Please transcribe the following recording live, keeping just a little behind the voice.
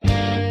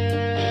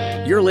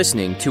You're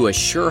listening to A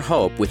Sure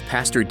Hope with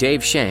Pastor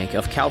Dave Shank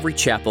of Calvary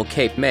Chapel,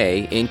 Cape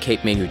May in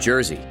Cape May, New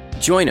Jersey.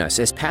 Join us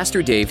as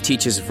Pastor Dave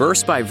teaches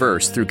verse by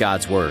verse through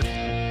God's Word.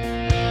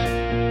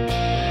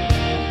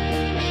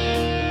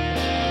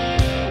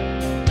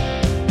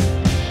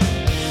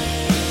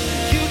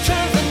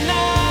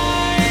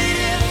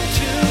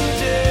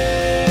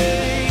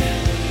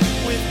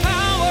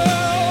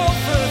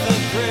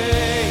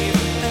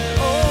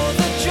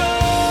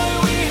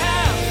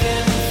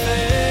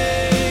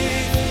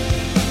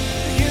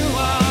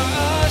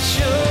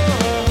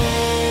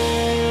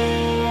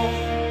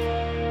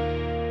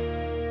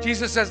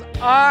 Jesus says,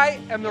 I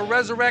am the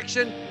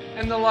resurrection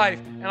and the life.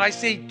 And I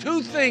see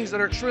two things that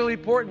are extremely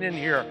important in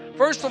here.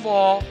 First of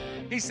all,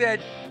 he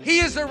said, he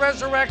is the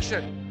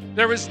resurrection.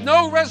 There is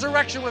no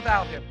resurrection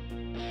without him.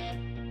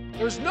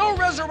 There is no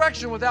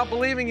resurrection without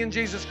believing in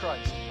Jesus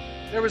Christ.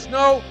 There is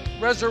no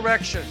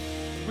resurrection.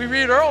 We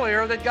read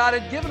earlier that God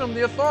had given him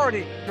the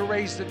authority to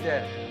raise the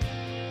dead.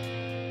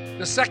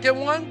 The second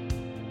one,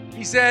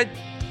 he said,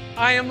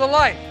 I am the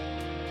life.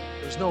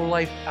 There's no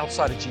life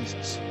outside of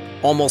Jesus.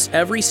 Almost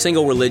every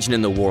single religion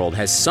in the world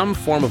has some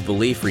form of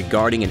belief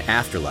regarding an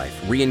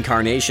afterlife,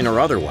 reincarnation, or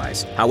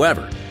otherwise.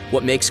 However,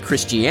 what makes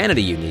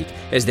Christianity unique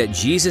is that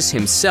Jesus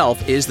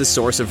himself is the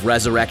source of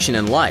resurrection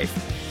and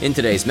life. In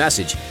today's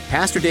message,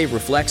 Pastor Dave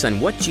reflects on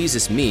what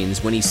Jesus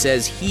means when he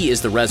says he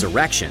is the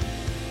resurrection.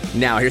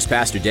 Now here's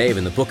Pastor Dave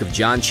in the book of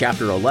John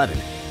chapter 11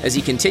 as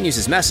he continues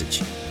his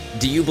message.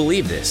 Do you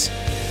believe this?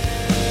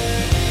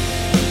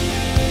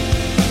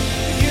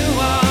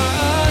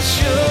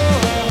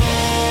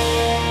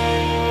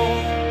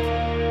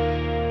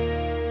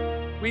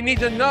 We need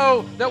to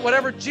know that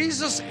whatever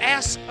Jesus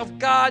asks of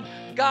God,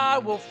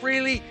 God will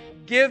freely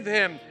give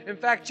him. In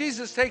fact,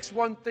 Jesus takes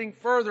one thing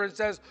further and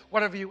says,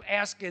 whatever you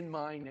ask in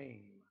my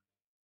name.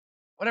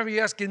 Whatever you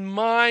ask in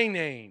my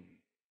name.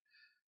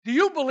 Do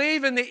you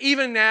believe in the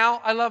even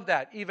now? I love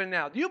that, even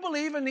now. Do you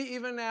believe in the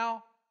even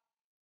now?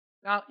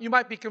 Now, you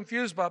might be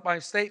confused by my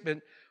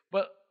statement,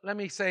 but let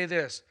me say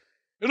this.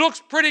 It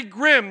looks pretty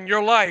grim,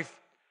 your life,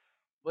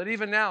 but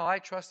even now, I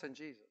trust in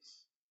Jesus.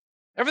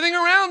 Everything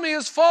around me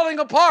is falling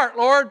apart,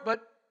 Lord,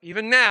 but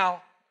even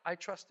now, I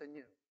trust in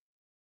you.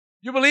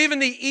 You believe in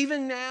the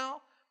even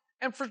now?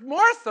 And for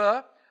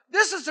Martha,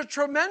 this is a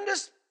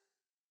tremendous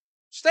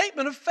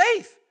statement of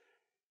faith.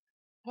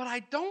 But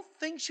I don't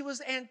think she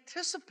was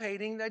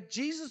anticipating that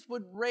Jesus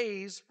would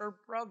raise her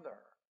brother.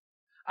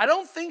 I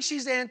don't think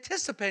she's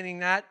anticipating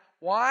that.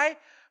 Why?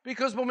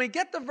 Because when we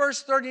get to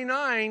verse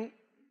 39,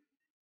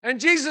 and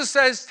Jesus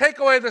says, take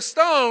away the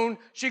stone,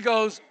 she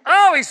goes,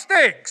 oh, he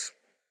stinks.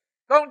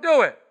 Don't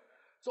do it.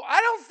 So I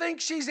don't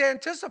think she's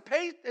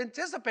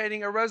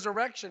anticipating a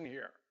resurrection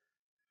here.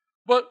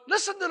 But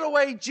listen to the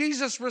way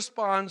Jesus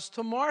responds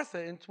to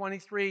Martha in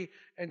 23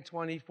 and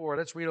 24.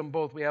 Let's read them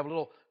both. We have a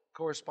little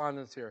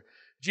correspondence here.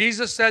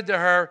 Jesus said to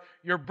her,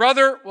 your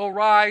brother will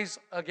rise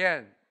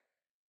again.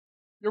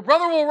 Your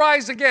brother will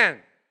rise again.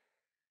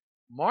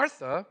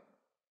 Martha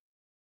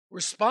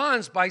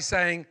responds by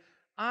saying,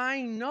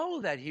 I know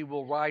that he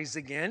will rise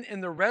again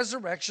in the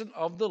resurrection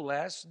of the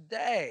last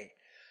day.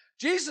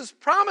 Jesus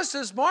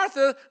promises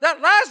Martha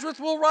that Lazarus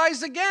will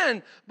rise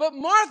again, but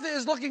Martha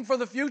is looking for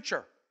the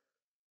future.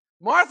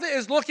 Martha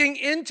is looking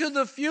into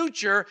the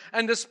future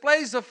and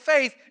displays a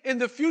faith in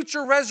the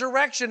future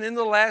resurrection in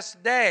the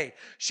last day.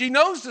 She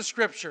knows the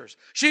Scriptures.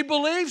 She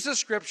believes the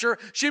Scripture.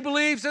 She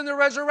believes in the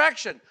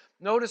resurrection.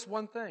 Notice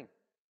one thing.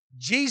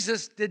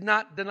 Jesus did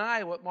not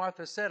deny what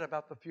Martha said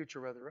about the future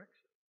resurrection.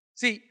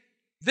 See,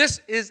 this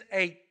is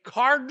a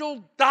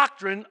cardinal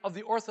doctrine of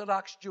the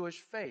Orthodox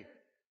Jewish faith.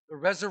 The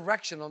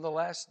resurrection on the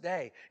last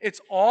day. It's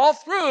all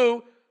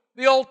through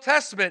the Old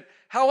Testament.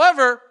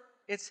 However,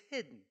 it's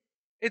hidden.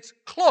 It's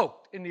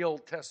cloaked in the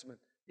Old Testament.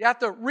 You have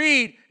to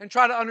read and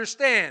try to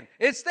understand.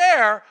 It's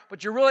there,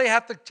 but you really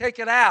have to take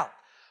it out.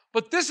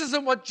 But this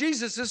isn't what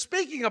Jesus is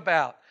speaking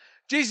about.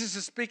 Jesus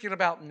is speaking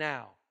about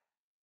now.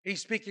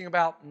 He's speaking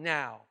about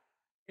now.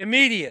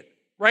 Immediate,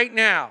 right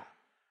now.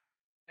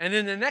 And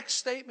in the next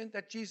statement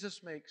that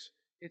Jesus makes,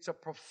 it's a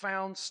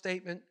profound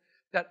statement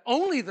that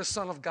only the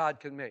Son of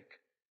God can make.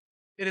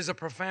 It is a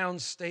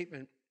profound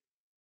statement.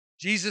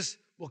 Jesus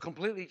will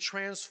completely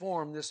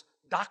transform this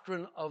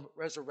doctrine of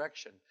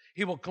resurrection.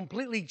 He will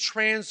completely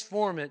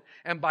transform it,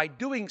 and by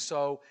doing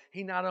so,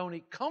 he not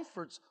only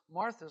comforts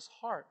Martha's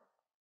heart,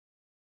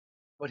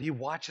 but he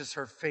watches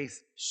her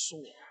faith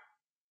soar.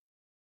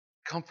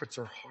 Comforts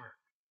her heart.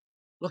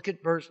 Look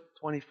at verse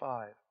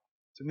 25.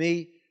 To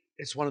me,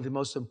 it's one of the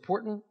most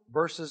important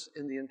verses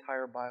in the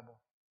entire Bible.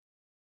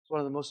 It's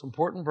one of the most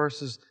important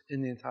verses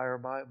in the entire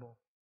Bible.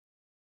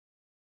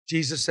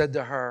 Jesus said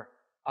to her,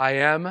 I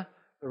am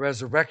the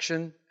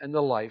resurrection and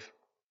the life.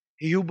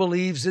 He who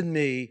believes in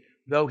me,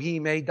 though he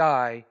may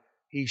die,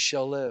 he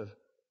shall live.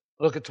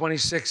 Look at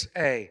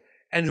 26a.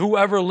 And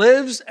whoever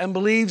lives and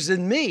believes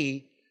in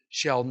me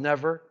shall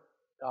never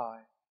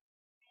die.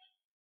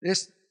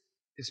 This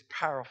is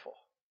powerful.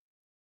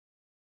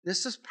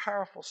 This is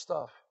powerful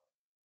stuff.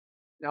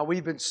 Now,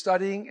 we've been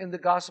studying in the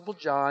Gospel of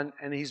John,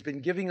 and he's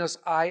been giving us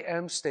I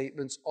am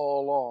statements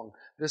all along.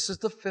 This is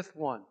the fifth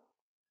one.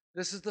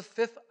 This is the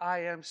fifth I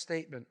am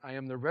statement. I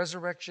am the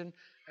resurrection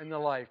and the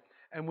life.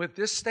 And with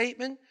this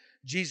statement,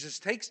 Jesus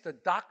takes the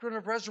doctrine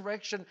of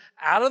resurrection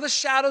out of the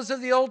shadows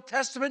of the Old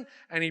Testament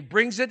and he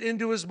brings it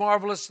into his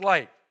marvelous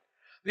light.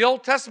 The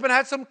Old Testament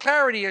had some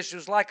clarity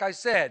issues, like I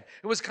said.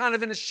 It was kind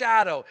of in a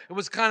shadow. It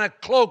was kind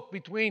of cloaked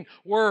between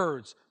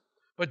words.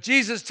 But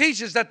Jesus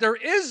teaches that there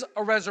is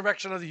a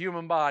resurrection of the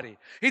human body.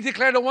 He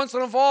declared it once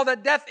and for all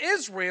that death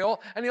is real,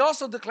 and he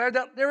also declared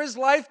that there is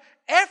life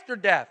after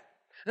death,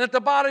 and that the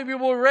body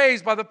will be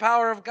raised by the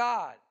power of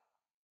God.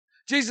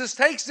 Jesus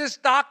takes this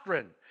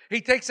doctrine.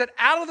 He takes it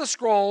out of the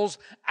scrolls,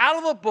 out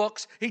of the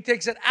books. He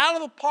takes it out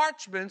of the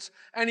parchments,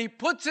 and he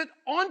puts it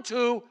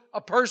onto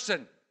a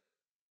person,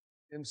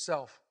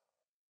 himself.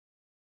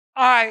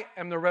 I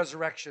am the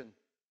resurrection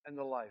and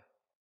the life.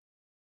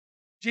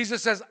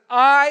 Jesus says,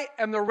 I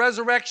am the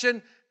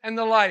resurrection and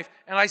the life.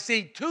 And I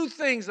see two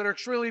things that are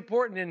extremely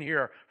important in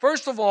here.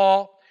 First of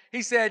all,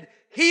 he said,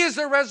 he is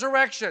the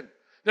resurrection.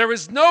 There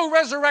is no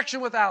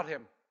resurrection without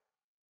him.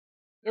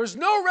 There is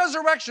no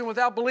resurrection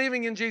without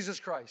believing in Jesus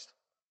Christ.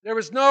 There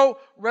is no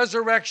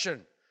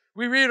resurrection.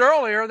 We read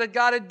earlier that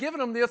God had given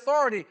him the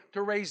authority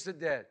to raise the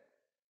dead.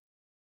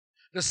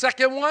 The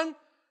second one,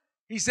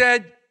 he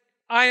said,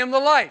 I am the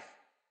life.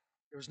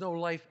 There is no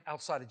life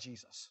outside of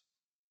Jesus.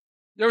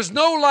 There is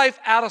no life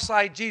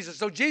outside Jesus.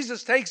 So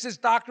Jesus takes this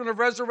doctrine of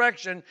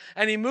resurrection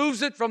and he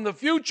moves it from the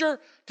future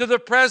to the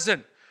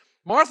present.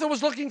 Martha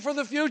was looking for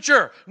the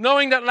future,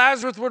 knowing that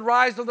Lazarus would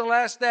rise on the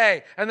last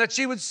day and that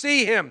she would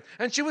see him.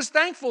 And she was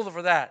thankful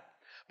for that.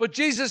 But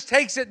Jesus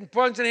takes it and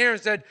points it here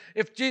and said,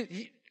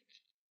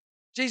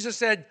 Jesus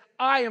said,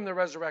 I am the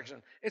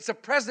resurrection. It's a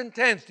present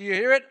tense. Do you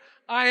hear it?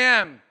 I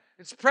am.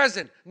 It's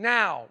present.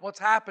 Now. What's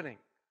happening?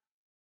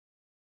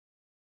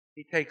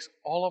 He takes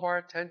all of our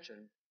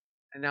attention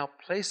and now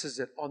places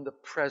it on the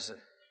present.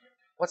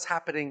 What's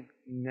happening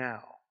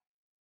now?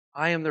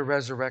 I am the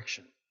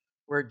resurrection.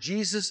 Where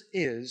Jesus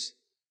is,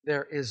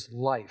 there is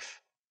life.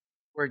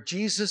 Where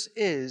Jesus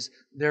is,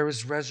 there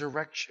is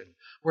resurrection.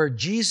 Where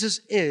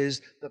Jesus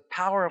is, the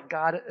power of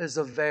God is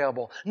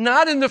available.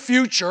 Not in the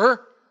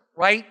future,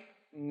 right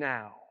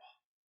now.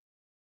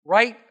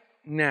 Right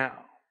now.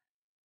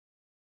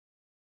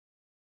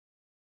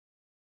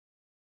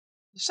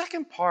 The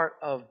second part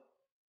of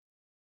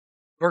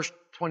verse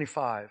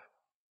 25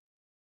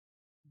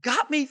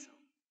 got me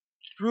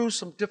through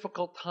some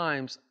difficult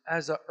times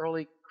as an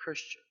early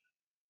Christian.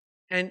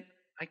 And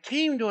I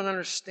came to an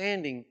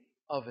understanding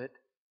of it,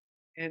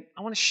 and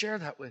I want to share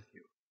that with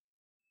you.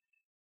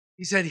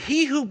 He said,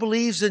 he who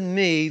believes in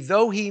me,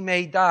 though he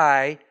may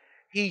die,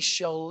 he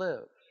shall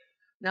live.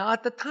 Now,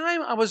 at the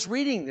time I was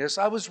reading this,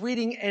 I was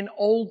reading an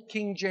old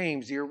King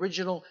James, the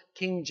original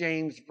King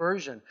James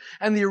Version.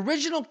 And the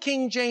original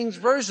King James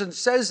Version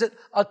says it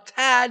a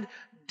tad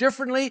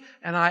differently,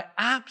 and I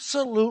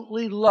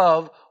absolutely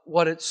love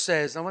what it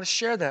says. I want to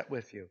share that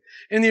with you.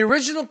 In the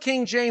original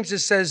King James, it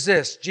says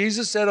this,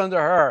 Jesus said unto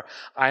her,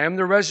 I am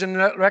the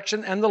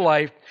resurrection and the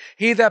life.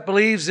 He that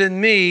believes in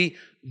me,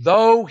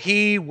 though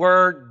he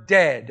were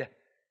dead,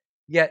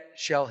 yet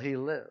shall he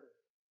live.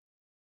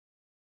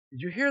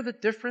 Did you hear the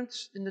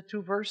difference in the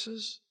two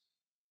verses?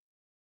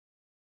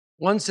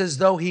 One says,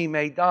 though he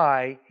may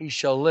die, he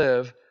shall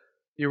live.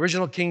 The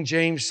original King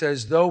James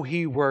says, though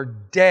he were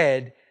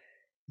dead,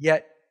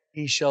 yet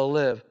he shall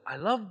live. I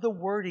love the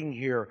wording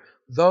here,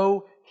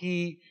 though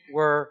he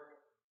were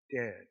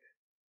dead.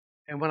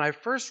 And when I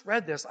first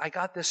read this, I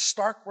got this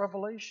stark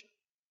revelation.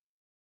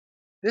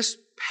 This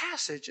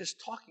passage is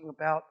talking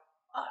about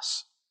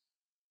us.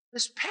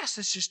 This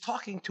passage is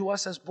talking to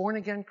us as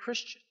born-again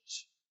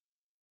Christians.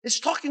 It's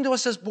talking to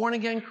us as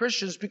born-again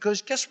Christians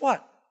because guess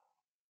what?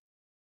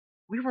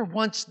 We were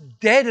once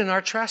dead in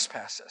our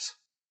trespasses.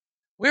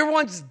 We were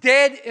once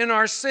dead in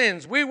our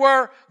sins. We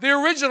were the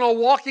original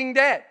walking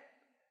dead.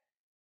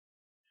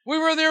 We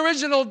were the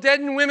original dead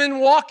and women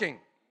walking.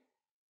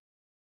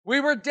 We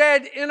were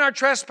dead in our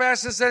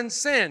trespasses and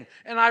sin.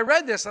 And I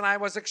read this and I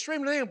was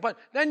extremely thankful. But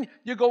then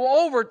you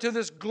go over to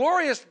this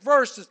glorious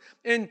verse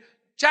in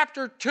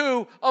chapter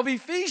 2 of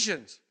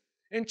Ephesians.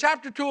 In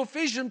chapter 2 of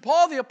Ephesians,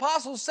 Paul the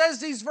apostle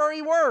says these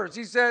very words.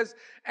 He says,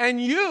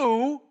 and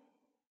you,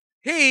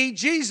 he,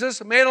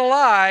 Jesus, made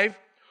alive,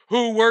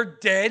 who were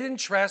dead in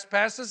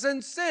trespasses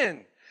and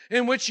sin,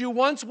 in which you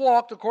once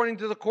walked according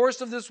to the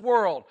course of this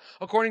world,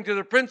 according to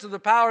the prince of the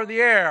power of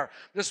the air,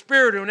 the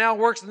spirit who now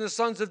works in the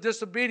sons of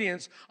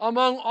disobedience,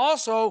 among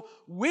also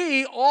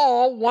we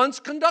all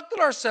once conducted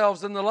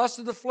ourselves in the lust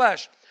of the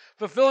flesh,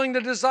 fulfilling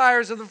the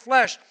desires of the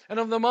flesh and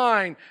of the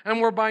mind, and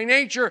were by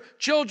nature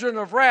children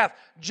of wrath,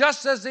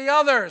 just as the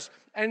others.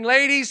 And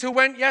ladies who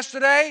went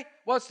yesterday,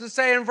 what's to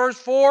say in verse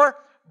 4?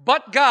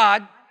 But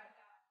God,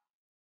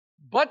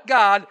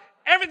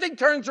 everything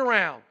turns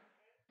around.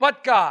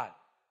 But God,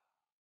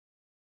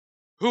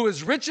 who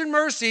is rich in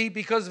mercy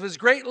because of his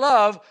great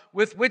love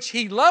with which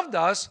he loved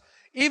us,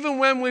 even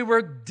when we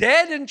were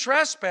dead in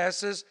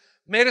trespasses,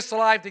 made us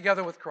alive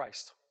together with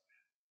Christ.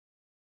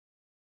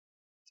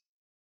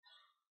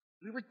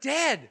 We were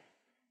dead.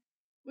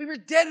 We were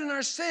dead in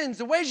our sins.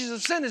 The wages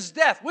of sin is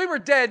death. We were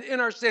dead in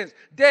our sins.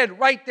 Dead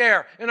right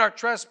there in our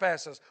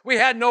trespasses. We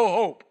had no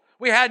hope.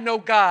 We had no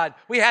God.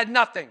 We had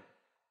nothing.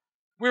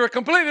 We were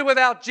completely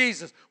without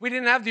Jesus. We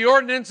didn't have the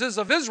ordinances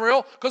of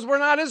Israel because we're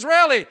not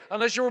Israeli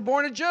unless you were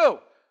born a Jew.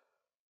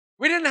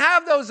 We didn't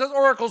have those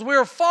oracles. We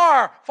were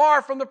far,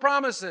 far from the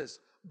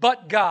promises.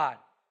 But God.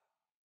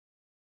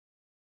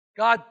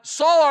 God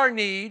saw our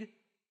need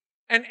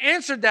and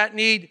answered that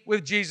need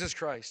with Jesus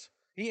Christ.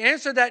 He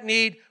answered that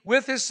need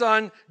with His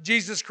Son,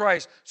 Jesus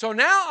Christ. So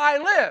now I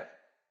live.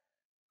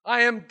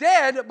 I am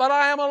dead, but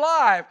I am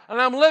alive, and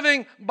I'm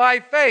living by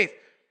faith.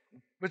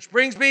 Which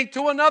brings me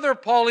to another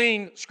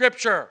Pauline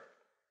scripture.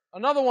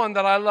 Another one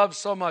that I love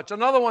so much.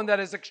 Another one that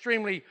is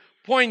extremely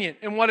poignant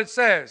in what it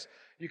says.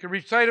 You can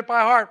recite it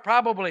by heart,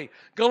 probably.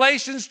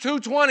 Galatians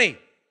 2:20.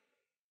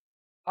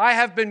 I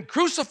have been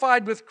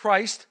crucified with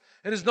Christ.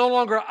 It is no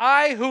longer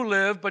I who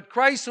live, but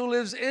Christ who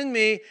lives in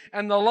me.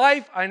 And the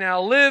life I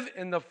now live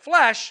in the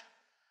flesh,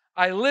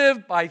 I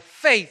live by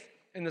faith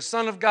in the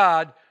Son of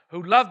God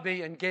who loved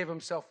me and gave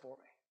Himself for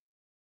me.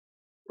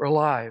 We're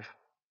alive.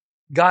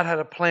 God had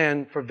a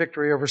plan for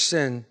victory over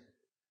sin,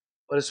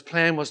 but His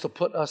plan was to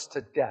put us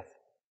to death.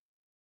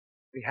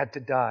 We had to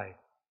die.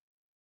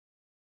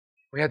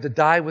 We had to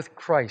die with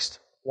Christ.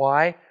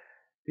 Why?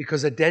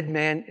 Because a dead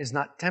man is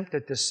not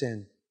tempted to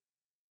sin.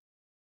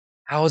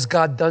 How has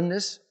God done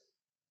this?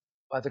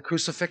 By the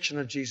crucifixion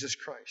of Jesus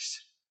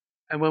Christ.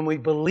 And when we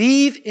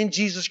believe in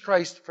Jesus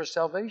Christ for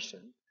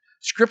salvation,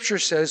 Scripture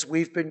says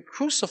we've been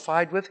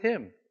crucified with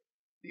Him.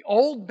 The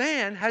old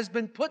man has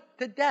been put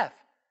to death.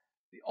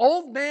 The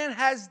old man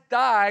has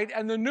died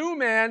and the new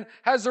man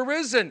has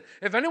arisen.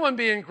 If anyone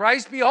be in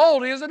Christ,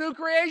 behold, he is a new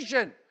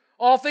creation.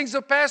 All things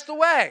have passed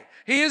away.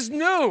 He is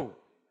new.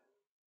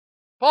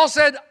 Paul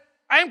said,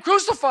 I am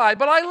crucified,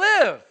 but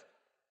I live.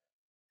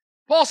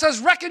 Paul says,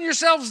 reckon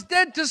yourselves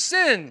dead to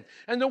sin.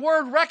 And the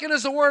word reckon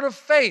is a word of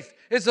faith.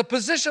 It's a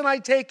position I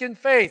take in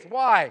faith.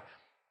 Why?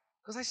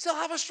 Because I still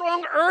have a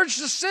strong urge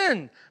to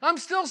sin. I'm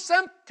still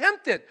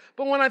tempted.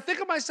 But when I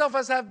think of myself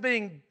as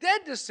being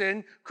dead to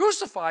sin,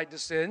 crucified to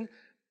sin,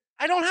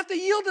 I don't have to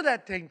yield to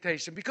that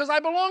temptation because I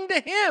belong to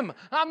Him.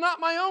 I'm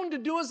not my own to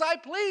do as I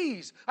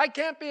please. I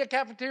can't be a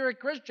cafeteria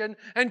Christian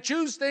and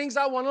choose things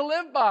I want to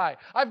live by.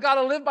 I've got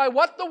to live by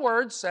what the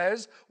Word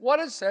says,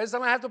 what it says,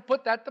 and I have to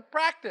put that to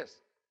practice.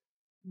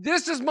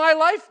 This is my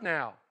life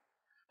now.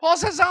 Paul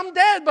says I'm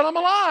dead, but I'm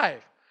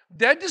alive.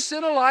 Dead to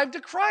sin, alive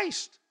to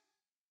Christ.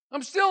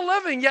 I'm still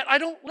living, yet I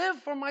don't live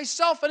for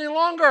myself any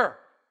longer.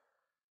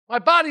 My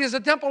body is a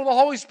temple of the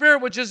Holy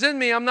Spirit, which is in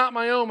me. I'm not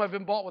my own. I've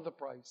been bought with a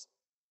price.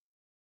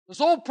 The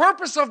sole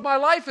purpose of my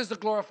life is to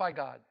glorify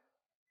God.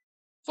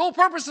 The sole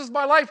purpose of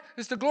my life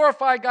is to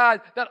glorify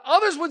God, that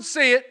others would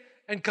see it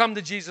and come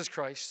to Jesus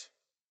Christ.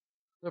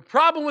 The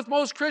problem with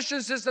most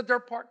Christians is that they're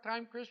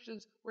part-time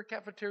Christians. We're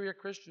cafeteria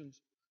Christians.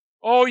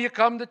 Oh, you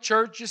come to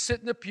church, you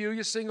sit in the pew,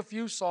 you sing a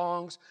few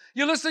songs,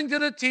 you're listening to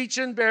the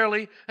teaching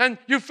barely, and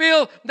you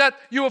feel that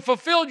you have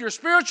fulfilled your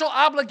spiritual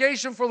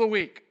obligation for the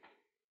week.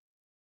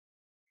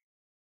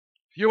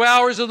 A few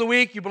hours of the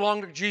week, you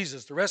belong to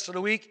Jesus. The rest of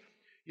the week,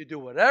 you do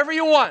whatever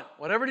you want,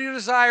 whatever your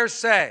desires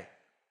say.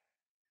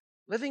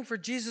 Living for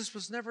Jesus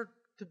was never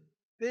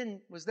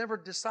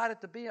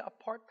decided to be a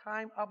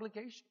part-time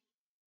obligation.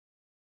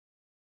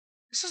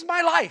 This is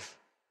my life.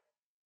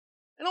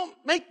 I don't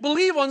make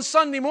believe on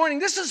Sunday morning.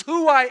 This is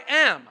who I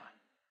am.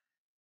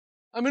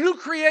 I'm a new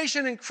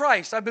creation in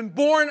Christ. I've been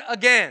born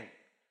again.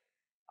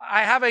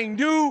 I have a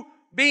new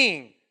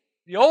being.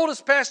 The old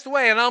has passed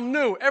away and I'm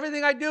new.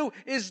 Everything I do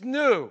is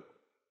new.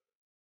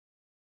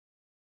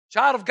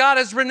 Child of God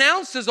has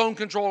renounced his own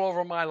control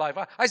over my life.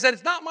 I said,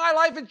 it's not my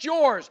life, it's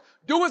yours.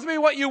 Do with me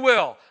what you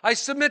will. I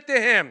submit to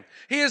Him.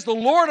 He is the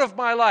Lord of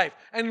my life.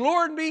 And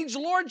Lord means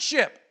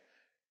lordship.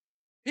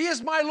 He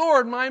is my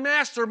Lord, my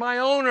master, my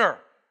owner.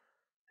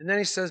 And then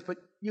He says, but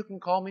you can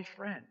call me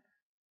friend.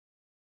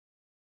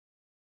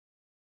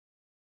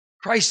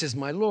 Christ is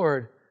my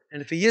Lord.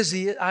 And if He is,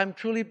 I'm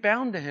truly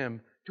bound to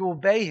Him, to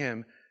obey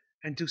Him,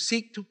 and to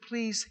seek to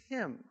please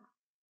Him.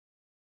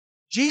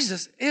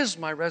 Jesus is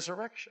my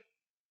resurrection.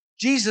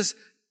 Jesus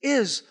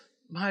is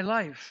my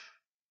life.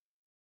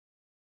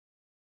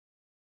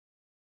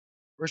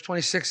 Verse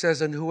 26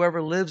 says, and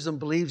whoever lives and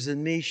believes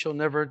in me shall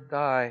never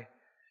die.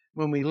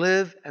 When we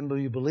live and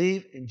we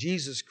believe in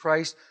Jesus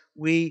Christ,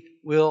 we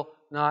will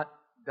not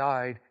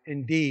die.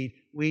 Indeed,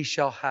 we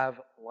shall have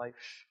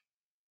life.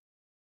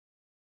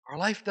 Our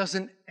life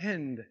doesn't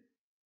end.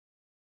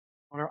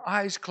 When our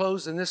eyes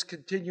close in this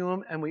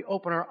continuum and we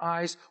open our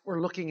eyes,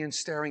 we're looking and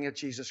staring at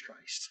Jesus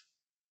Christ.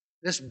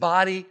 This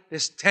body,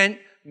 this tent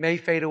may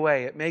fade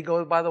away. It may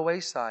go by the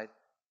wayside.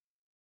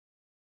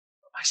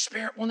 But my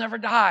spirit will never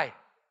die.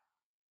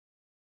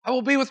 I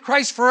will be with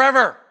Christ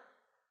forever.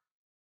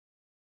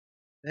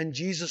 Then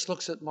Jesus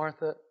looks at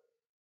Martha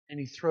and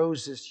He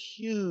throws this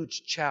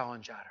huge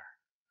challenge at her.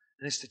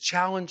 And it's the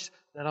challenge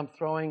that I'm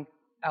throwing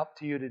out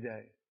to you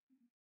today.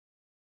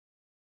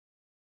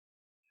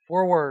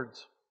 4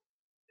 words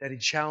that He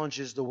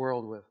challenges the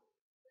world with.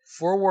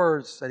 4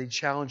 words that he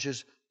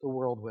challenges the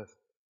world with.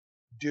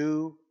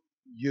 Do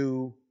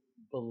you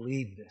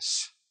believe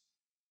this?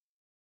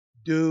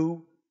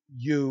 Do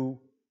you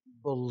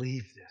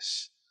believe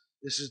this?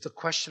 This is the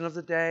question of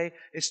the day.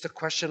 It's the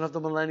question of the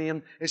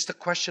millennium. It's the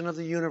question of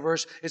the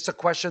universe. It's the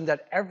question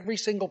that every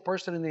single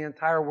person in the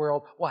entire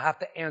world will have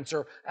to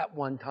answer at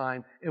one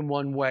time in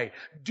one way.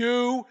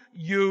 Do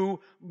you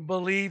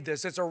believe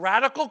this? It's a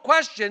radical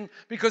question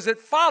because it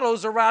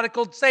follows a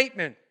radical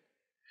statement.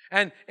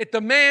 And it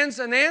demands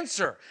an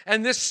answer.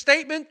 And this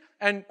statement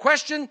and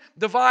question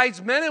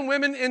divides men and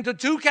women into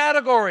 2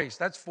 categories.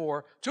 That's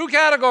 4. 2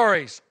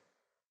 categories.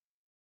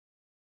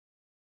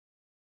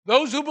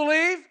 Those who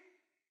believe,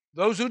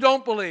 those who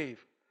don't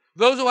believe.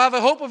 Those who have a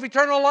hope of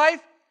eternal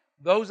life,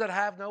 those that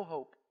have no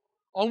hope.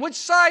 On which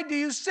side do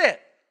you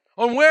sit?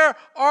 On where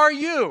are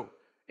you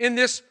in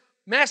this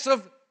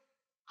massive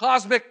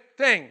cosmic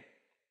thing?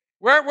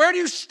 Where do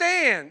you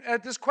stand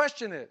as this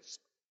question is?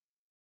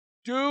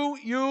 Do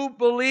you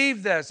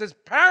believe this? It's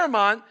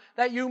paramount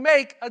that you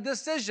make a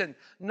decision.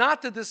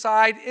 Not to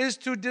decide is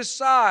to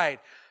decide.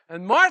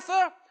 And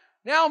Martha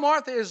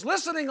is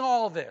listening to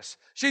all this.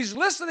 She's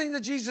listening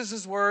to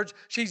Jesus' words.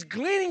 She's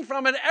gleaning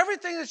from it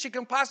everything that she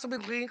can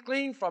possibly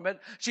glean from it.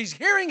 She's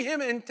hearing him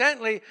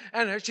intently,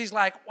 and she's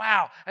like,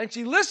 wow. And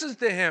she listens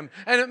to him,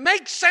 and it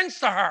makes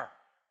sense to her.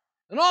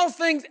 And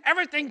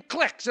everything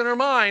clicks in her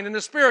mind, and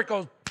the Spirit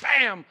goes,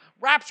 bam,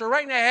 wraps her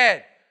right in the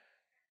head.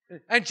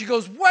 And she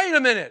goes, wait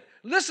a minute,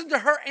 listen to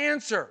her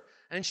answer.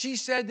 And she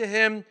said to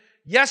him,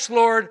 yes,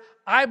 Lord,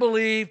 I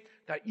believe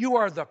that you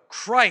are the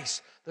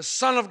Christ, the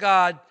Son of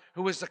God,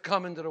 who is to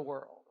come into the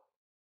world.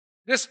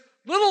 This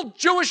little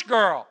Jewish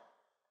girl,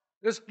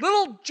 this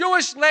little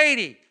Jewish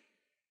lady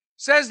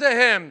says to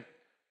him,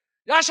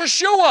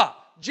 Yeshua,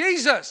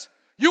 Jesus,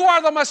 you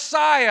are the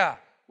Messiah,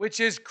 which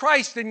is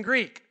Christ in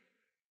Greek.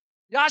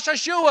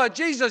 Yeshua,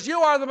 Jesus, you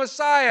are the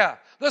Messiah,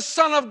 the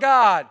Son of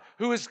God,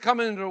 who is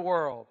coming into the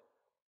world.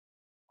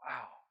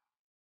 Wow.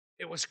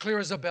 It was clear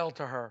as a bell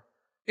to her.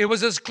 It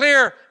was as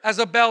clear as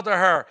a bell to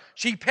her.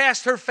 She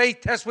passed her faith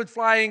test with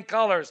flying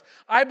colors.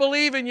 I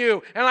believe in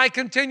you, and I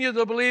continue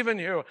to believe in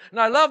you. And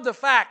I love the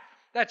fact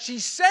that she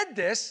said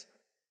this.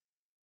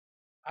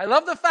 I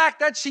love the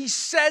fact that she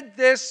said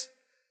this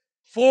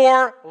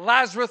before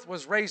Lazarus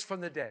was raised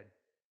from the dead.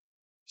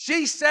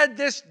 She said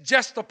this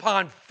just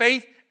upon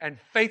faith and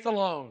faith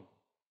alone.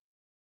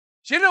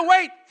 She didn't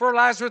wait for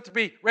Lazarus to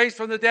be raised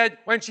from the dead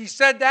when she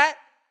said that.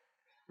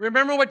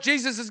 Remember what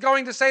Jesus is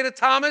going to say to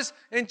Thomas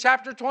in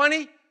chapter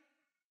 20?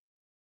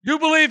 You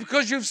believe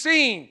because you've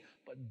seen,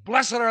 but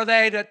blessed are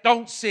they that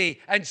don't see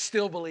and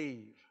still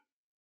believe.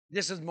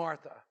 This is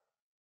Martha.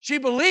 She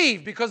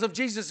believed because of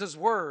Jesus'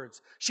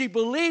 words. She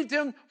believed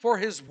him for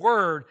his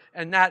word,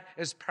 and that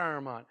is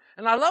paramount.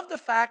 And I love the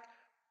fact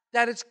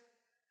that it's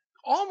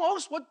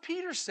almost what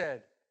Peter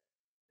said.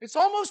 It's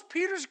almost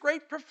Peter's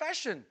great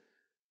profession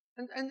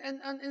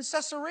in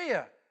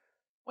Caesarea.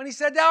 When he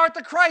said, thou art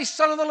the Christ,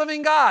 Son of the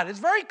living God. It's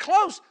very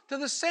close to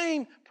the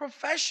same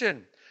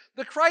profession.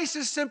 The Christ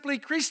is simply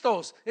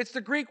Christos. It's the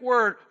Greek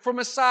word for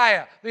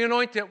Messiah, the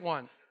anointed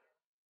one.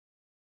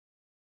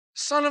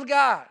 Son of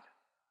God.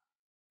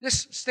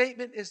 This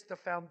statement is the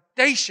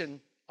foundation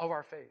of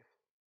our faith.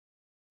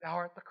 Thou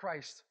art the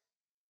Christ,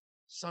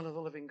 Son of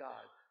the living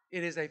God.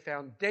 It is a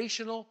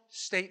foundational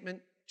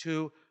statement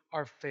to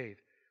our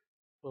faith.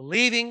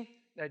 Believing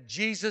that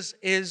Jesus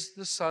is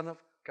the Son of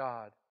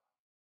God.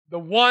 The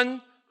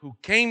one who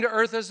came to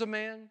earth as a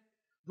man,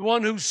 the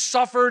one who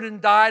suffered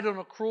and died on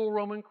a cruel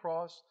Roman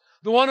cross,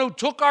 the one who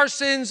took our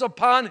sins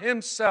upon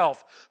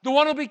himself, the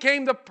one who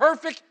became the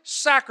perfect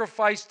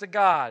sacrifice to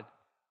God,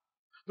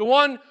 the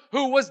one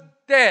who was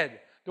dead,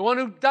 the one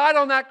who died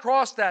on that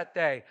cross that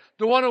day,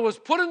 the one who was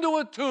put into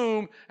a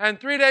tomb, and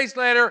 3 days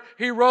later,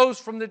 he rose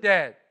from the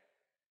dead.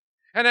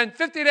 And then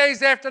 50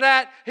 days after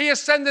that, he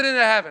ascended into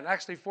heaven.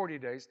 Actually, 40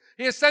 days.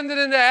 He ascended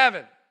into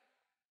heaven.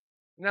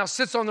 Now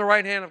sits on the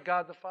right hand of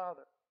God the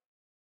Father.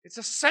 It's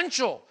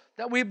essential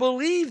that we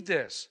believe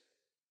this.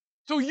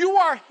 So you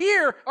are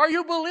here. Are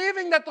you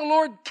believing that the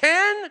Lord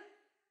can,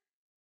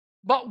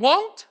 but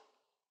won't?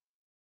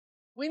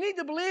 We need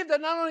to believe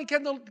that not only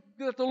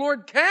that the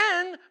Lord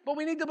can, but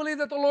we need to believe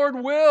that the Lord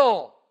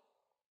will.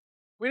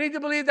 We need to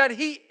believe that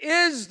he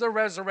is the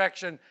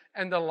resurrection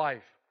and the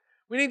life.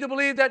 We need to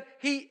believe that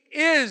he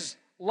is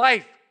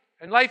life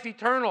and life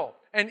eternal,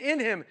 and in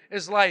him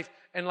is life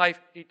and life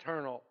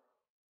eternal.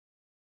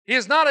 He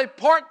is not a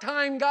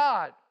part-time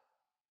God.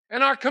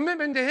 And our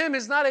commitment to him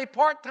is not a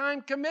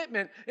part-time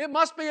commitment. It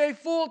must be a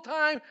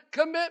full-time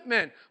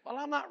commitment. Well,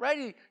 I'm not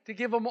ready to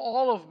give him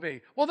all of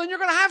me. Well, then you're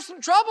going to have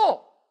some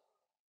trouble.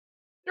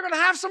 You're going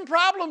to have some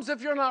problems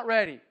if you're not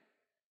ready.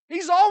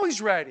 He's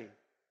always ready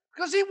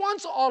because he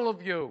wants all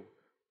of you.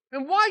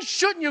 And why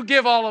shouldn't you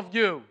give all of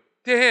you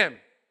to him?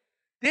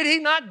 Did he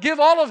not give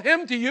all of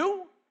him to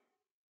you?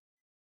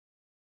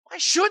 Why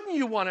shouldn't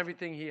you want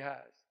everything he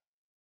has?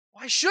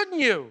 Why shouldn't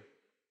you?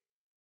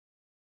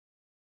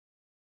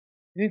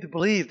 You need to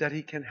believe that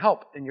he can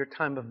help in your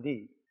time of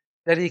need,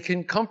 that he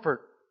can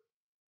comfort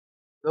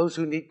those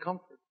who need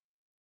comfort.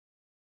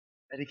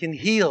 that He can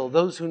heal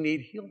those who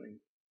need healing,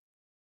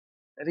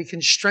 that He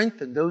can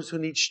strengthen those who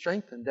need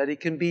strengthened, that He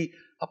can be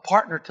a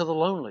partner to the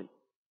lonely,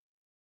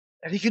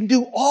 that He can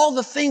do all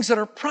the things that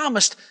are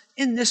promised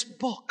in this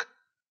book.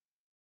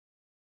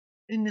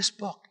 In this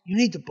book. You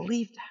need to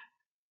believe that.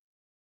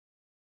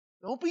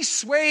 Don't be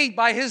swayed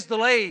by His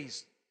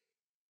delays.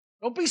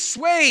 Don't be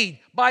swayed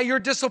by your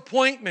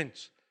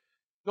disappointments.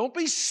 Don't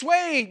be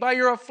swayed by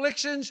your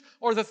afflictions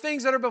or the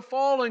things that are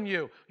befalling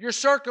you, your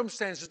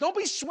circumstances. Don't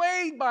be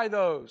swayed by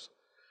those,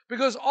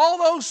 because all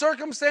those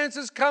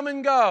circumstances come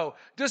and go.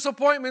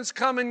 Disappointments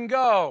come and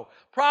go.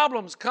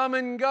 Problems come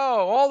and go.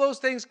 All those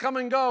things come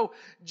and go.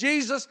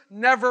 Jesus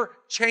never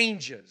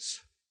changes.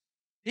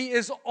 He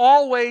is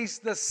always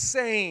the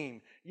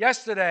same,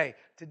 yesterday,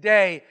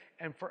 today,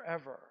 and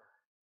forever.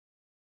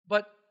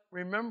 But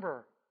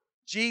remember,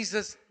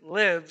 Jesus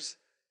lives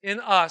in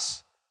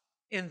us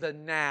in the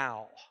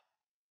now.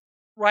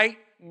 Right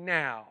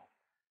now.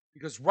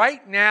 Because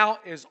right now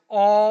is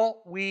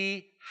all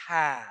we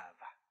have.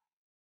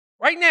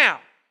 Right now.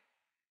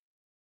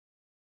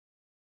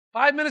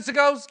 5 minutes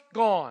ago is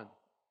gone.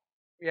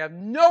 We have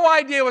no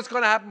idea what's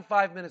going to happen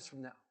 5 minutes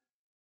from now.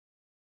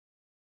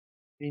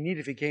 It'd be neat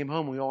if He came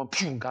home and we all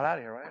got out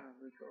of here, right?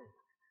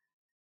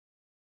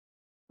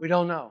 We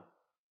don't know.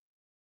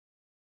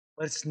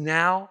 But it's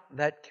now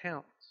that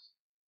counts.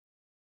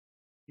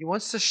 He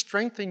wants to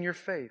strengthen your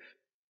faith.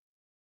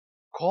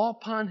 Call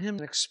upon Him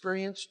and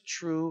experience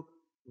true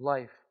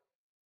life.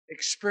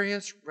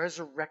 Experience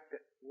resurrected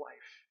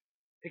life.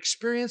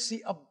 Experience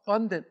the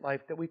abundant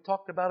life that we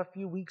talked about a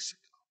few weeks ago.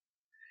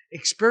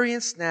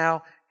 Experience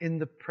now in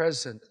the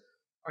present.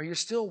 Are you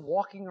still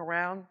walking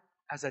around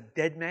as a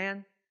dead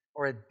man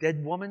or a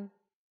dead woman?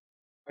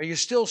 Are you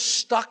still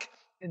stuck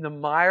in the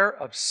mire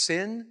of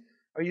sin?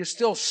 Are you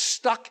still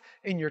stuck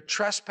in your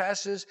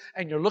trespasses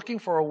and you're looking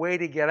for a way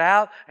to get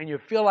out and you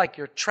feel like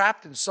you're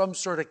trapped in some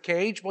sort of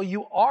cage? Well,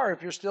 you are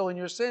if you're still in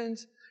your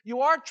sins.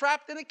 You are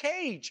trapped in a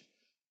cage.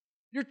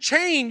 You're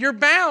chained. You're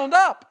bound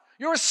up.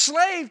 You're a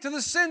slave to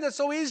the sin that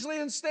so easily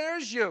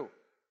ensnares you.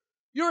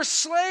 You're a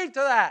slave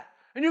to that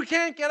and you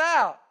can't get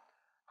out.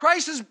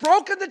 Christ has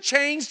broken the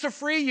chains to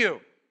free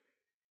you.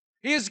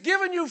 He has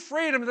given you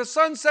freedom. If the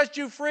Son sets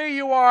you free,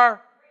 you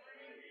are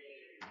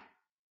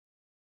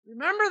free.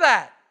 Remember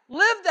that.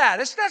 Live that.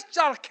 It's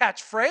not a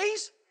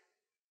catchphrase.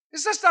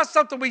 It's just not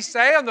something we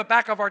say on the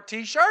back of our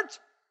t-shirts.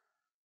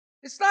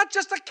 It's not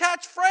just a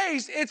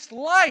catchphrase. It's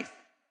life,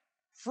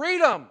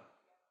 freedom,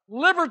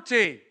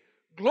 liberty,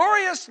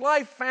 glorious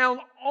life found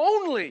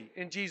only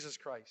in Jesus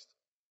Christ.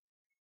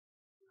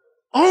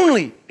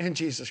 Only in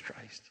Jesus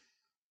Christ.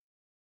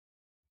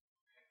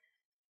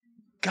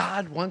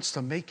 God wants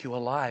to make you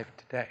alive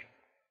today.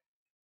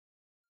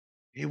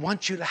 He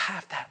wants you to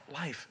have that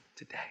life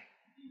today.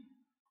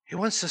 He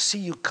wants to see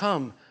you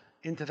come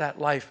into that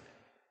life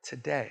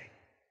today.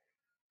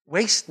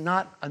 Waste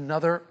not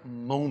another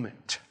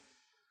moment.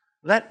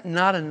 Let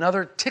not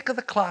another tick of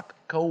the clock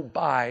go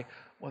by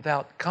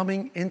without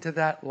coming into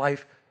that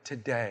life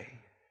today.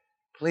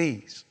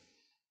 Please,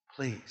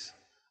 please,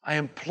 I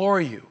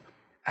implore you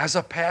as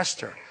a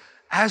pastor,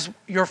 as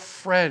your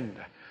friend,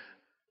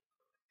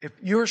 if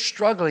you're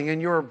struggling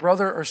and you're a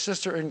brother or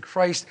sister in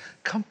Christ,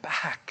 come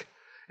back.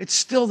 It's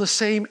still the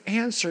same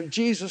answer,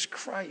 Jesus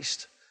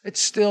Christ. It's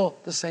still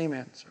the same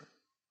answer.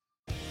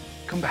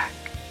 Come back.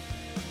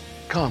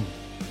 Come.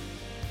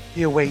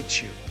 He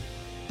awaits you.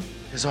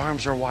 His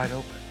arms are wide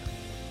open.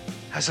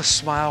 Has a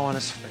smile on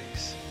his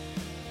face.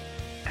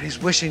 And He's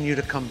wishing you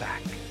to come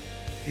back.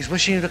 He's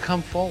wishing you to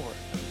come forward.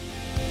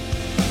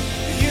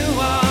 You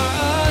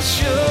are a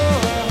sure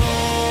hope.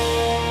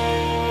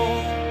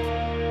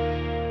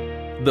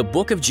 The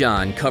book of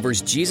John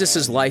covers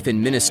Jesus' life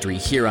and ministry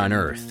here on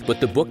earth, but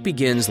the book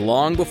begins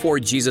long before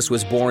Jesus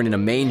was born in a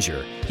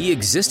manger. He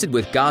existed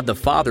with God the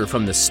Father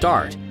from the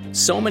start.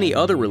 So many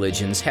other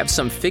religions have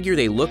some figure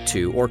they look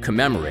to or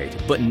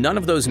commemorate, but none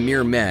of those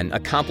mere men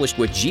accomplished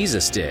what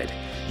Jesus did.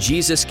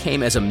 Jesus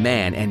came as a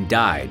man and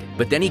died,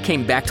 but then He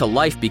came back to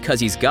life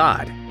because He's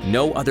God.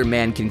 No other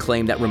man can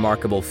claim that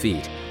remarkable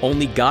feat.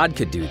 Only God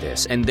could do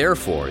this, and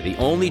therefore, the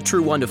only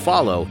true one to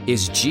follow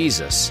is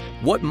Jesus.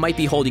 What might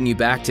be holding you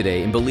back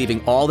today in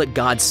believing all that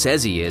God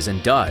says He is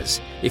and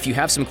does? If you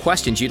have some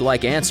questions you'd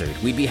like answered,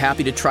 we'd be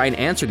happy to try and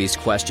answer these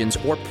questions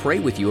or pray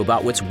with you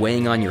about what's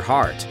weighing on your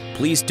heart.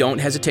 Please don't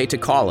hesitate to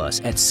call us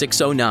at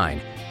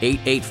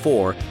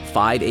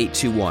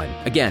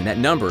 609-884-5821. Again, that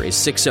number is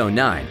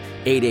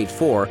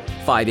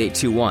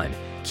 609-884-5821.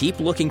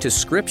 Keep looking to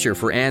Scripture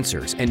for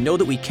answers and know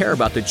that we care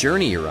about the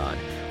journey you're on.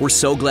 We're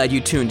so glad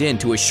you tuned in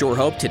to A Sure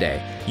Hope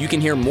today. You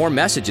can hear more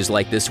messages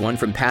like this one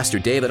from Pastor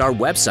Dave at our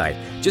website.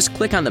 Just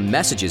click on the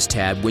Messages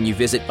tab when you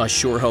visit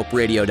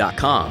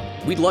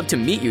ASureHopeRadio.com. We'd love to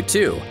meet you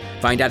too.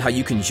 Find out how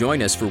you can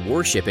join us for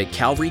worship at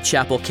Calvary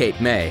Chapel, Cape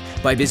May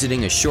by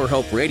visiting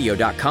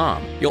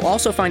ASureHopeRadio.com. You'll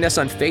also find us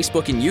on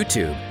Facebook and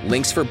YouTube.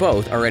 Links for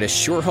both are at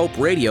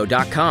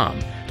ASureHopeRadio.com.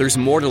 There's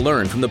more to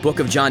learn from the book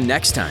of John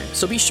next time,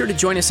 so be sure to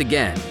join us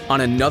again on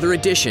another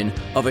edition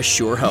of A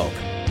Sure Hope.